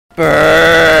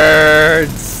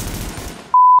Birds!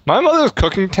 My mother's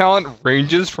cooking talent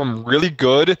ranges from really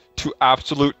good to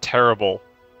absolute terrible.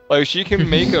 Like, she can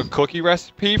make a cookie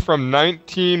recipe from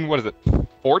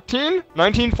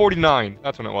 1949?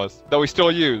 That's when it was. That we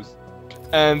still use.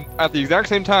 And at the exact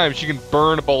same time, she can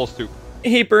burn a bowl of soup.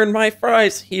 He burned my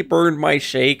fries. He burned my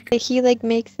shake. He like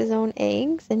makes his own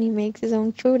eggs and he makes his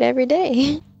own food every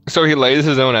day. So he lays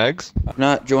his own eggs?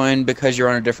 Not joined because you're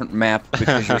on a different map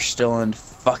because you're still in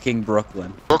fucking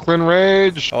Brooklyn. Brooklyn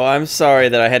Rage! Oh, I'm sorry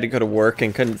that I had to go to work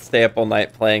and couldn't stay up all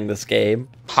night playing this game.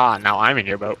 Ha, now I'm in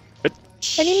your boat.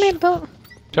 I need my boat.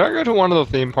 Should I go to one of the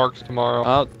theme parks tomorrow?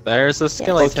 Oh, there's a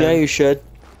skeleton. Okay, you should.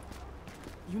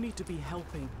 You need to be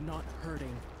helping, not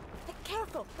hurting. Be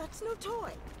careful, that's no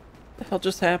toy. What the hell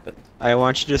just happened? I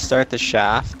want you to start the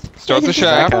shaft. Start the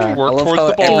shaft, Okay. work I love towards how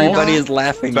the ball, everybody is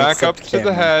laughing. back up except to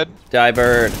the Cameron. head. Die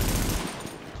bird.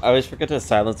 I always forget to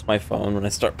silence my phone when I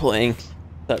start playing.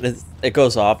 It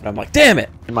goes off and I'm like, damn it!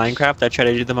 In Minecraft, I try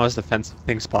to do the most offensive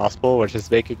things possible, which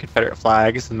is making Confederate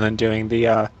flags and then doing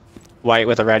the white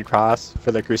with a red cross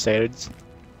for the Crusades.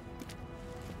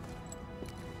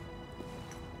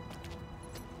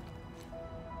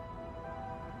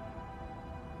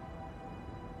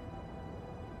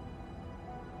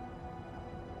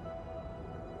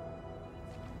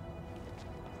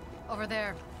 Over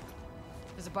there.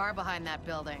 There's a bar behind that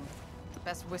building.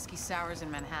 Best whiskey sours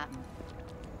in Manhattan.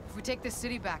 If we take this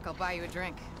city back, I'll buy you a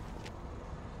drink.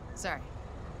 Sorry.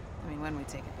 I mean, when we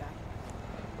take it back.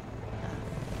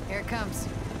 Here it comes.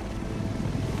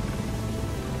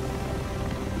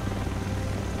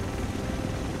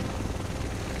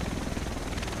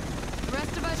 The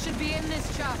rest of us should be in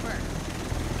this chopper.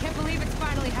 Can't believe it's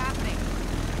finally happening.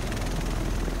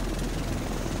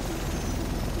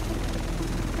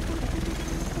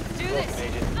 Do this!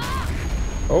 Ah!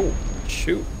 Oh,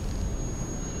 shoot.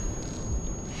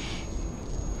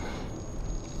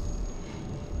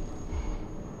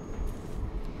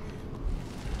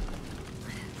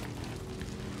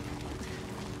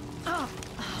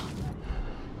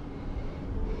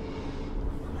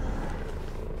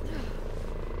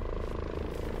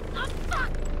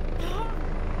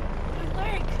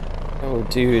 Oh,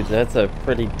 dude, that's a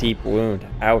pretty deep wound.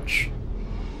 Ouch.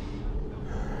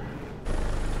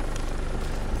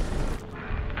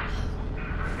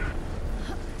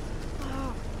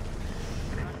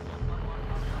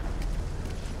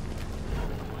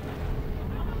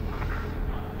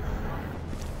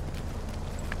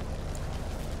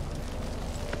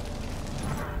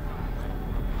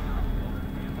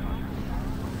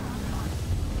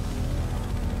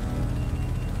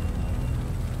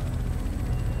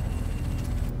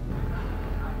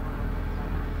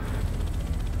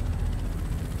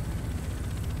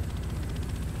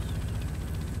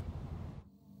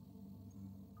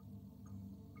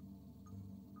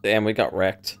 Damn, we got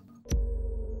wrecked.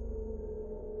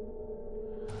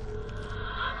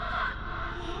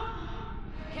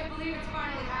 Can't believe it's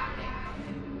finally happening.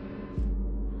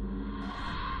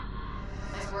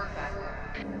 Nice work back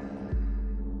there.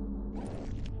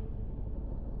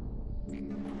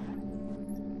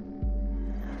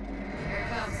 Here it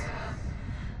comes.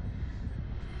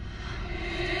 Do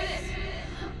this.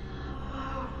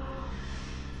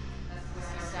 That's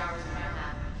whiskey sours in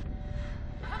Manhattan.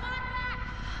 Come on back!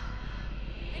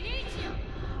 I need you!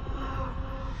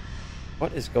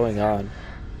 What is going on?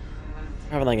 I'm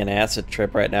having like an acid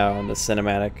trip right now on the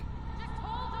cinematic. Just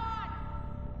hold on!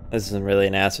 This isn't really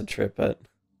an acid trip, but...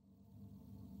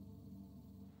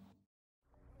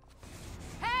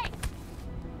 Hey!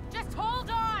 Just hold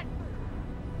on!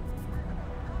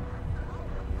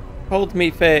 Hold me,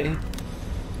 Faye.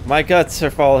 My guts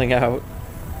are falling out.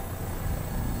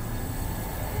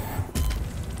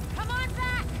 Come on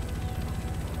back!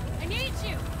 I need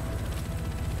you!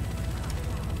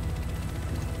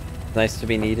 Nice to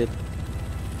be needed.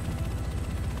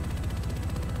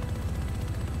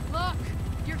 Look,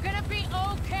 you're gonna be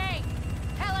okay!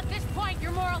 Hell, at this point,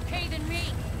 you're more okay than me!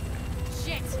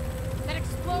 Shit! That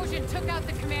explosion took out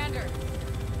the commander.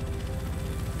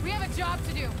 We have a job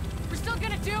to do. We're still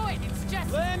gonna do it, it's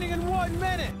just... Landing in 1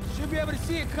 minute. Should be able to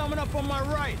see it coming up on my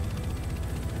right.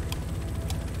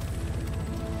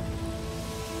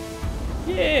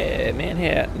 Yeah,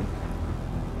 Manhattan.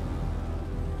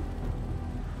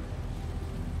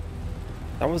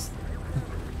 That was...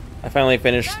 I finally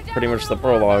finished pretty much the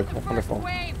prologue. Wonderful.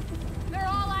 They're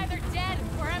all either dead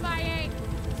or MIA.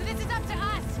 So this is up to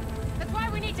us. That's why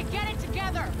we need to get it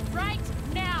together, right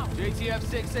now. JTF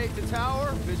 6-8 to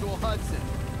tower, visual Hudson.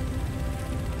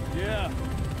 Yeah,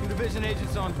 2 division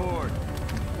agents on board.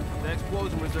 The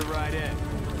explosion was their right in.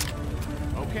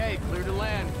 Okay, clear to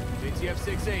land. JTF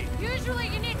 6-8. Usually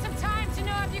you need some time to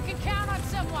know if you can count on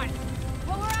someone.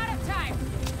 Well, we're out of time.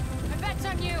 My bet's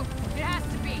on you. It has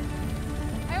to be.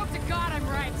 I hope to God I'm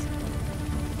right.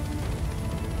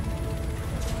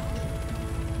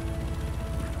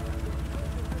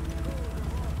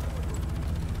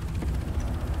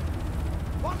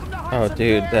 Welcome to Oh, Hudson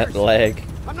dude, that Bears. leg.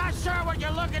 I'm not sure what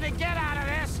you're looking to get out of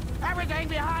this. Everything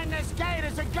behind this gate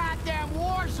is a goddamn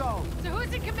war zone. So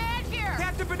who's in command here?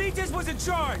 Captain Benitez was in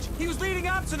charge. He was leading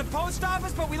ops to the post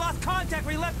office, but we lost contact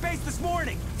when he left base this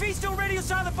morning. If he's still radio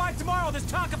silent by tomorrow, there's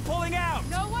talk of pulling out.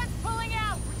 No one's pulling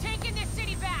out. We're taking this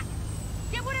city back.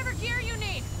 Get whatever gear you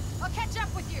need. I'll catch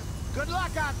up with you. Good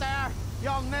luck out there.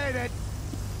 You'll need it.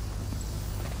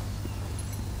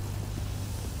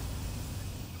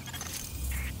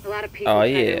 A lot of people Oh,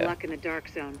 had their yeah. luck in the dark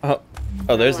zone.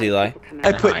 Oh, there's Eli.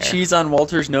 I put cheese on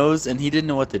Walter's nose and he didn't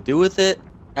know what to do with it.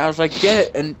 I was like, get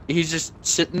it. And he's just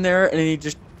sitting there and he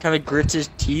just kind of grits his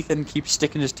teeth and keeps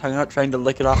sticking his tongue out trying to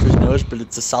lick it off his nose, but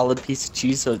it's a solid piece of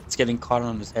cheese, so it's getting caught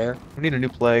on his hair. We need a new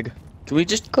plague. Can we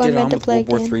just Go get invent on a with World plague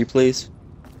War again. III, please?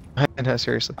 No,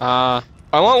 seriously. I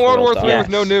want World War III Yes.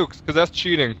 with no nukes, because that's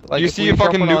cheating. Like, you if see we a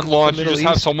fucking jump on nuke the launch, you Middle just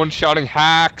have East- someone shouting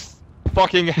hacks.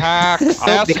 Fucking hacks.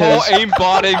 Asshole because-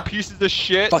 aimbotting pieces of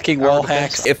shit. Fucking wall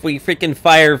hacks. If we freaking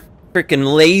fire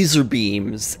freaking laser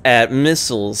beams at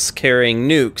missiles carrying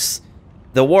nukes,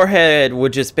 the warhead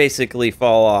would just basically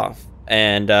fall off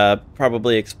and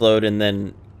probably explode and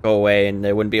then go away, and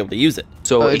they wouldn't be able to use it.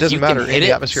 So it if doesn't you matter can in hit the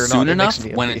it atmosphere or not, soon it makes enough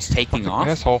an when EMP. it's taking off,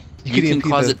 Asshole. you can EMP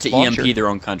cause the it to launcher. EMP their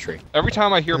own country. Every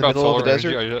time I hear In the about middle of solar the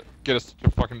energy, desert? I get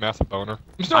a fucking massive boner.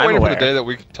 I'm still I'm waiting for aware. the day that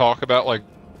we can talk about like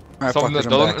Alright, something fuckers,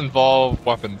 that I'm doesn't back. involve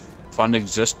weapons. Fun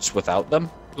exists without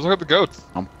them? Just look at the goats.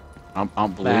 I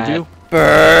don't believe you.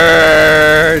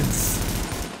 Birds!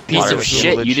 Piece Water of was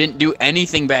shit, village. you didn't do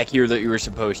anything back here that you were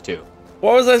supposed to.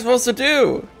 What was I supposed to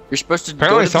do? You're supposed to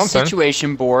Apparently go to the something.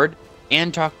 situation board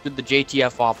and talk to the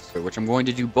JTF officer, which I'm going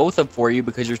to do both of for you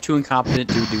because you're too incompetent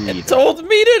to do It either. told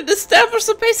me to establish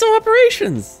the base of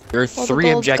operations. There are Well, the 3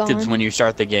 gold's objectives gone. when you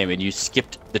start the game, and you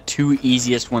skipped the 2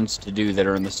 easiest ones to do that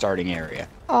are in the starting area.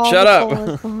 All Shut the up. gold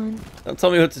is gone. Don't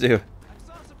tell me what to do. I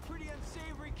saw some pretty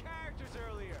unsavory characters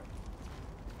earlier.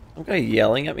 Some guy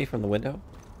yelling at me from the window?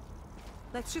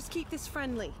 Let's just keep this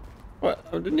friendly. What?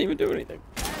 I didn't even do anything.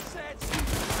 Assets,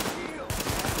 shield.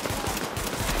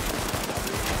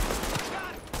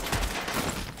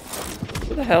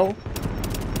 What the hell?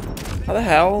 How the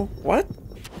hell? What?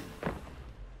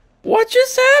 What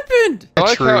just happened? I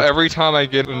like True. how every time I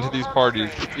get into these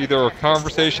parties, it's either a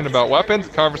conversation about weapons, a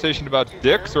conversation about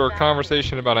dicks, or a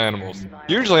conversation about animals.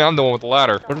 Usually I'm the one with the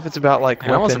latter. What if it's about, like,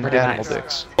 Animals are weapon pretty animal nice.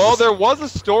 dicks? Well, there was a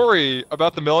story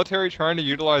about the military trying to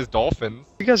utilize dolphins.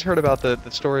 You guys heard about the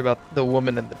story about the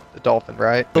woman and the dolphin,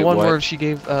 right? The Wait, one what? where she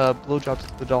gave blowjobs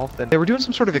to the dolphin. They were doing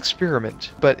some sort of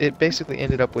experiment, but it basically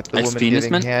ended up with the woman giving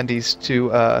Ex-penisman? handies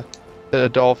to a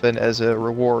dolphin as a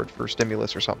reward for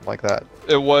stimulus or something like that.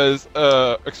 It was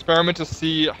an experiment to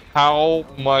see how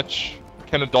much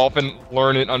can a dolphin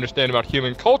learn and understand about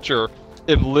human culture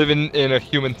if living in a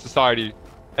human society.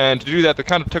 And to do that, they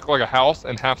kind of took like a house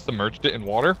and half submerged it in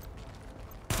water.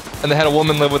 And they had a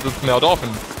woman live with this male dolphin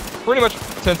pretty much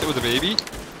since it was a baby.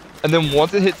 And then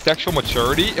once it hit sexual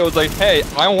maturity, it was like, hey,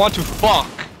 I want to fuck.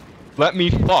 Let me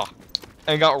fuck.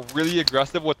 And got really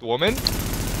aggressive with the woman.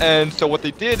 And so what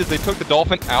they did is they took the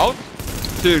dolphin out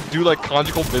to do like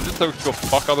conjugal visits so we could go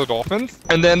fuck other dolphins.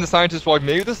 And then the scientists were like,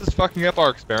 maybe this is fucking up our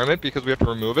experiment because we have to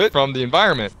remove it from the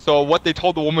environment. So what they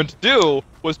told the woman to do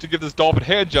was to give this dolphin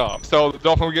hand job. So the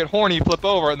dolphin would get horny, flip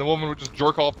over, and the woman would just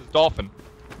jerk off this dolphin.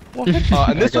 What? And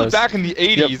this There was goes. back in the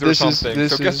 80s Yep, or this is- something.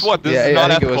 this So guess is- what? This yeah, is I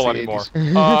not think it was ethical the anymore.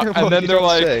 80s. And Well, then you they're don't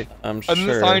like, say. I'm and sure. then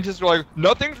the scientists were like,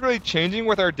 nothing's really changing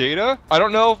with our data. I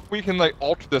don't know if we can like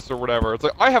alter this or whatever. It's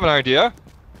like, I have an idea.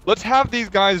 Let's have these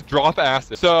guys drop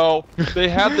acid. So they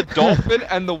had the dolphin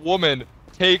and the woman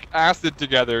take acid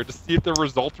together to see if the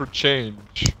results would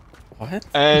change. What?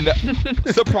 And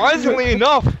surprisingly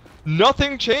enough,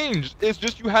 nothing changed. It's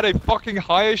just you had a fucking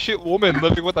high as shit woman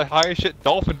living with a high as shit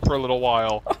dolphin for a little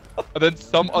while. And then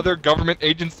some other government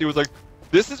agency was like,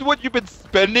 this is what you've been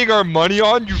spending our money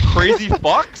on, you crazy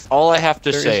fucks? All I have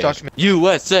to There say is is,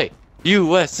 USA!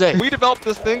 USA! We developed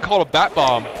this thing called a bat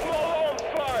bomb.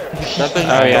 That thing,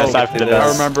 Oh yeah, Oh, aside from the it is. I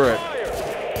best. remember it.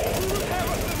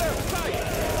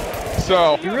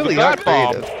 So You really the got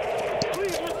bat bomb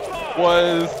creative.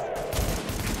 was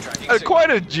quite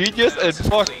a genius and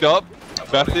fucked up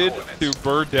method to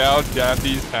burn down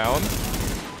Japanese towns.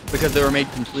 Because they were made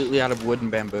completely out of wood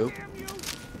and bamboo.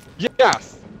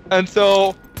 Yes. And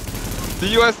so the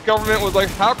US government was like,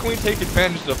 how can we take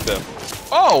advantage of this?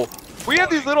 Oh, we have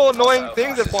these little annoying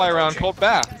things that fly around called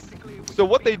bats. So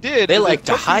what they did, They is like to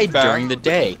took these hide bats- during the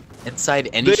day inside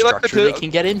any structure they can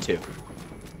get into.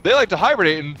 They like to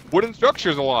hibernate in wooden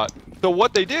structures a lot. So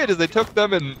what they did is they took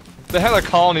them and they had like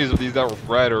colonies of these that were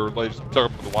bred or like just took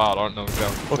them from the wild. I don't know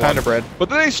exactly. What kind of bread? But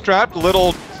then they strapped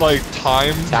little like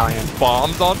timed Italian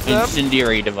bombs onto them.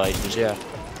 Incendiary devices, yeah.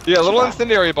 Yeah, little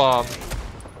incendiary bombs.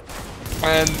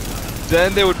 And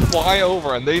then they would fly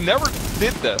over, and they never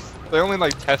did this. They only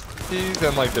like tested these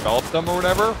and like developed them or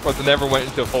whatever, but they never went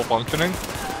into full functioning.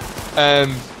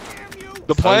 And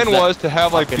the plan was to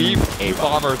have like B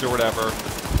bombers or whatever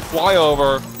fly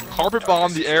over, carpet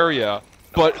bomb the area,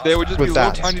 but they would just be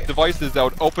little tiny devices that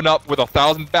would open up with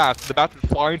 1,000 bats. The bats would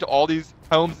fly into all these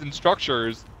homes and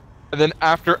structures, and then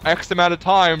after X amount of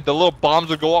time, the little bombs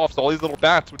would go off, so all these little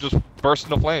bats would just burst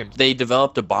into flames. They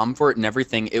developed a bomb for it and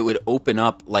everything. It would open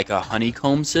up like a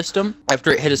honeycomb system.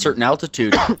 After it hit a certain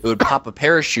altitude, it would pop a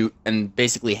parachute and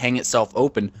basically hang itself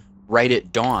open right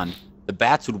at dawn. The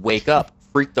bats would wake up,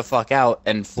 freak the fuck out,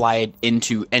 and fly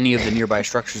into any of the nearby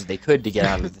structures they could to get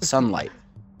out of the sunlight.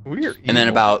 Weird. And then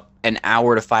about an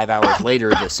hour to 5 hours later,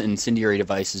 the incendiary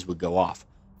devices would go off.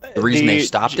 The reason they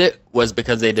stopped it was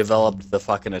because they developed the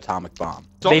fucking atomic bomb.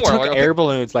 They took air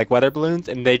balloons, like weather balloons,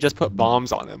 and they just put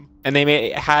bombs on them. And they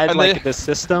had like this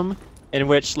system in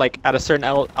which, like, at a certain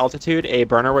altitude, a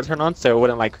burner would turn on, so it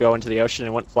wouldn't like go into the ocean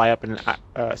and wouldn't fly up in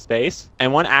space.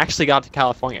 And one actually got to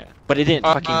California, but it didn't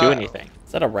fucking do anything.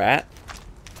 Is that a rat?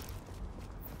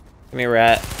 Give me a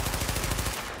rat.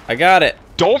 I got it.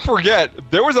 Don't forget,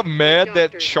 there was a man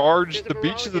that charged the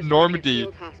beaches of Normandy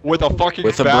with a fucking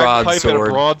bagpipe and a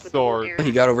broadsword.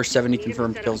 He got over 70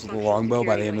 confirmed kills with a longbow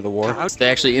by the end of the war.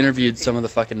 They actually interviewed some of the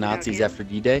fucking Nazis after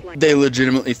D-Day. They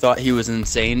legitimately thought he was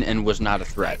insane and was not a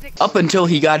threat. Up until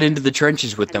he got into the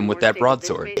trenches with them with that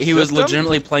broadsword. He was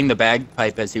legitimately playing the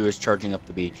bagpipe as he was charging up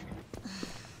the beach.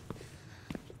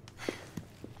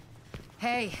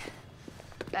 Hey,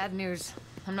 bad news.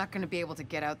 I'm not gonna be able to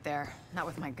get out there. Not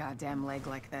with my goddamn leg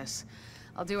like this.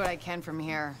 I'll do what I can from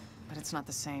here, but it's not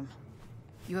the same.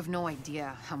 You have no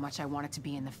idea how much I wanted to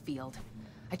be in the field.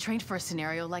 I trained for a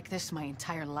scenario like this my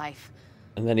entire life.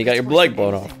 And then you got your leg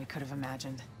blown off. We could have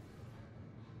imagined.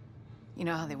 You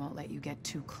know how they won't let you get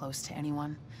too close to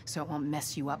anyone, so it won't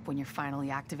mess you up when you're finally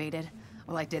activated?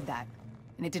 Well, I did that,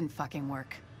 and it didn't fucking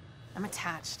work. I'm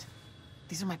attached.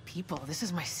 These are my people. This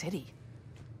is my city.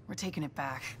 We're taking it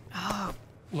back. Oh.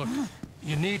 Look,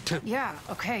 you need to... Yeah,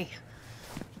 okay.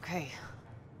 Okay.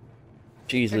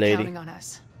 Jeez, They're lady. counting on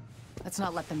us. Let's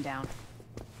not let them down.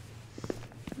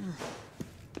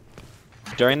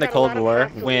 During the Cold War,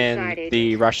 when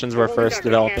the Russians were first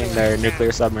developing their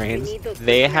nuclear submarines,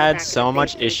 they had so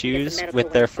much issues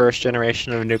with their first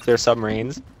generation of nuclear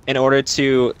submarines. In order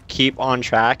to keep on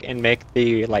track and make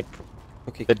the, like,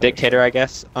 the dictator, I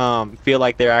guess, feel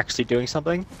like they're actually doing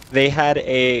something, they had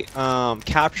a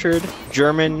captured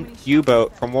German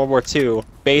U-boat from World War II.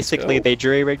 Basically, they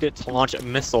jury-rigged it to launch a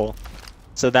missile,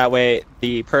 so that way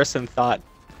the person thought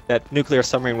that nuclear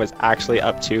submarine was actually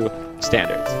up to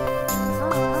standards.